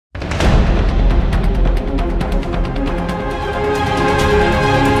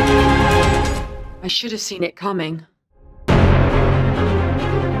should have seen it coming.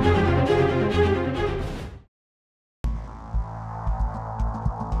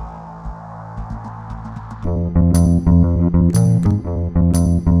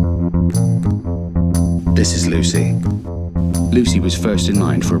 This is Lucy. Lucy was first in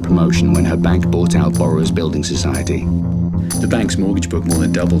line for a promotion when her bank bought out Borrowers Building Society. The bank's mortgage book more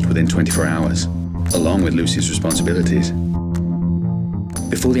than doubled within 24 hours, along with Lucy's responsibilities.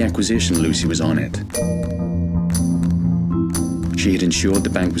 Before the acquisition, Lucy was on it. She had ensured the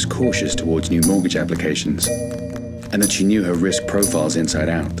bank was cautious towards new mortgage applications, and that she knew her risk profiles inside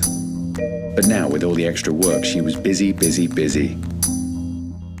out. But now, with all the extra work, she was busy.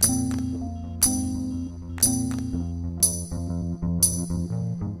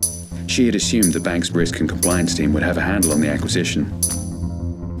 She had assumed the bank's risk and compliance team would have a handle on the acquisition.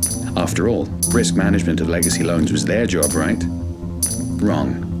 After all, risk management of legacy loans was their job, right?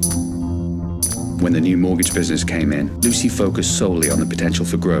 Wrong. When the new mortgage business came in, Lucy focused solely on the potential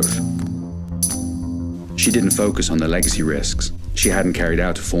for growth. She didn't focus on the legacy risks. She hadn't carried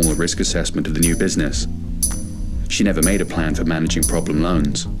out a formal risk assessment of the new business. She never made a plan for managing problem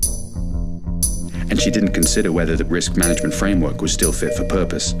loans. And she didn't consider whether the risk management framework was still fit for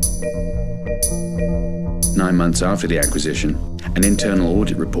purpose. 9 months after the acquisition, an internal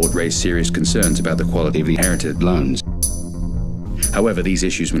audit report raised serious concerns about the quality of the inherited loans. However, these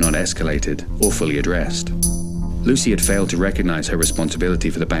issues were not escalated or fully addressed. Lucy had failed to recognize her responsibility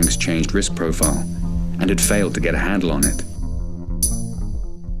for the bank's changed risk profile and had failed to get a handle on it.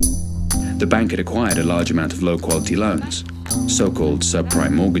 The bank had acquired a large amount of low-quality loans, so-called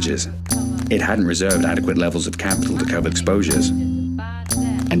subprime mortgages. It hadn't reserved adequate levels of capital to cover exposures,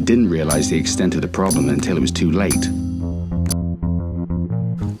 and didn't realize the extent of the problem until it was too late.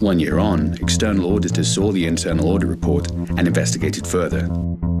 1 year on, external auditors saw the internal audit report and investigated further.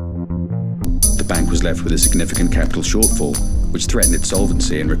 The bank was left with a significant capital shortfall, which threatened its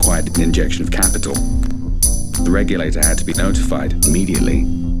solvency and required an injection of capital. The regulator had to be notified immediately.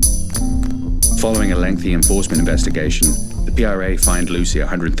 Following a lengthy enforcement investigation, the PRA fined Lucy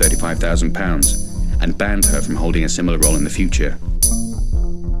 £135,000 and banned her from holding a similar role in the future.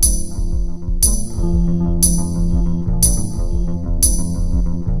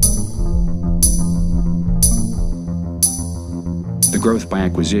 The growth by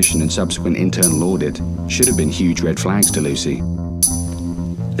acquisition and subsequent internal audit should have been huge red flags to Lucy.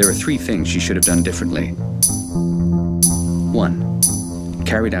 There are 3 things she should have done differently. 1.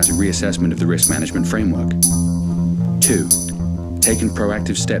 Carried out a reassessment of the risk management framework. 2. Taken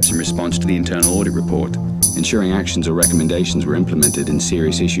proactive steps in response to the internal audit report, ensuring actions or recommendations were implemented and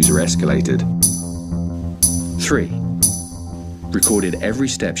serious issues were escalated. 3. Recorded every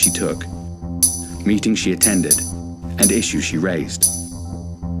step she took, meetings she attended, and issues she raised.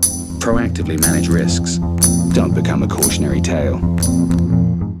 Proactively manage risks. Don't become a cautionary tale.